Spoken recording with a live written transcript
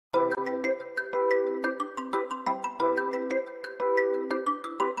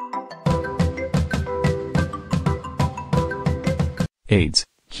AIDS.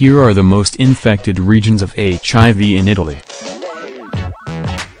 Here are the most infected regions of HIV in Italy.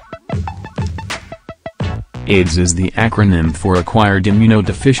 AIDS is the acronym for Acquired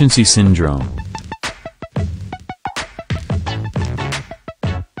Immunodeficiency Syndrome.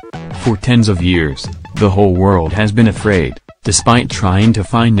 For tens of years, the whole world has been afraid, despite trying to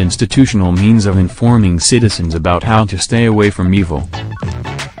find institutional means of informing citizens about how to stay away from evil.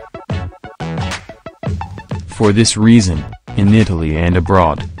 For this reason, in Italy and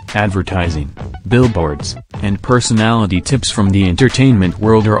abroad, advertising, billboards, and personality tips from the entertainment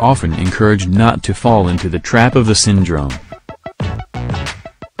world are often encouraged not to fall into the trap of the syndrome.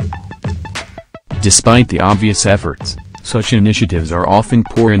 Despite the obvious efforts, such initiatives are often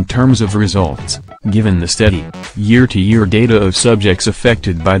poor in terms of results, given the steady, year-to-year data of subjects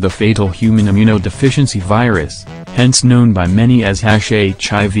affected by the fatal human immunodeficiency virus, hence known by many as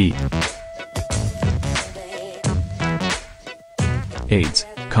HIV. AIDS,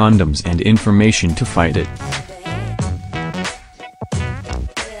 condoms and information to fight it.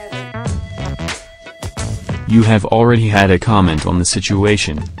 You have already had a comment on the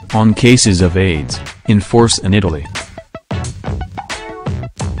situation, on cases of AIDS, in force in Italy.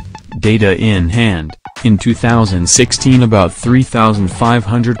 Data in hand, in 2016 about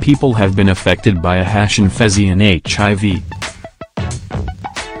 3,500 people have been affected by a infection HIV.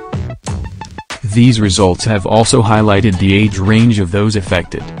 These results have also highlighted the age range of those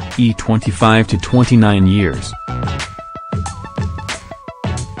affected, 25 to 29 years.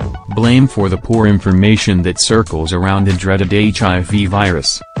 Blame for the poor information that circles around the dreaded HIV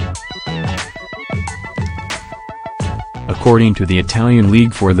virus. According to the Italian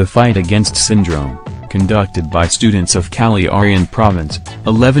League for the Fight Against Syndrome, conducted by students of Cagliari province,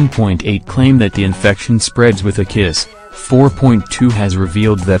 11.8 claim that the infection spreads with a kiss, 4.2 has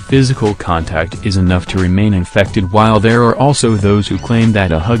revealed that physical contact is enough to remain infected, while there are also those who claim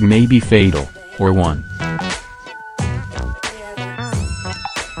that a hug may be fatal, or one.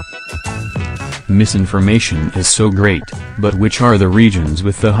 Misinformation is so great, but which are the regions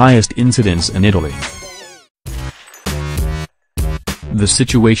with the highest incidence in Italy? The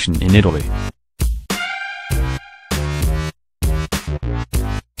situation in Italy.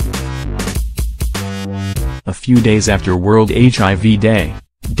 A few days after World HIV Day,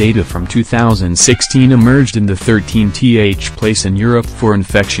 data from 2016 emerged in the 13th place in Europe for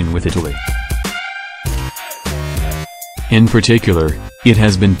infection with Italy. In particular, it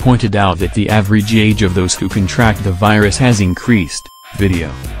has been pointed out that the average age of those who contract the virus has increased,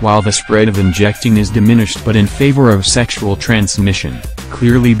 while the spread of injecting is diminished, but in favor of sexual transmission,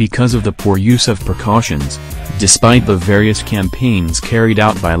 clearly because of the poor use of precautions, despite the various campaigns carried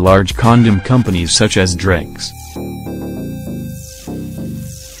out by large condom companies such as Drake's.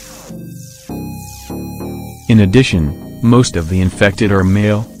 In addition, most of the infected are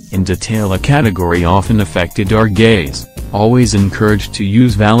male. In detail, a category often affected are gays, always encouraged to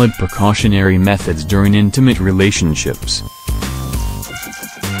use valid precautionary methods during intimate relationships.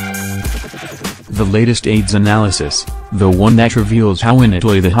 The latest AIDS analysis, the one that reveals how in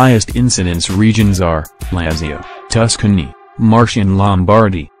Italy the highest incidence regions are, Lazio, Tuscany, Marche and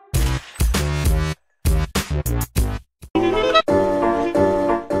Lombardy.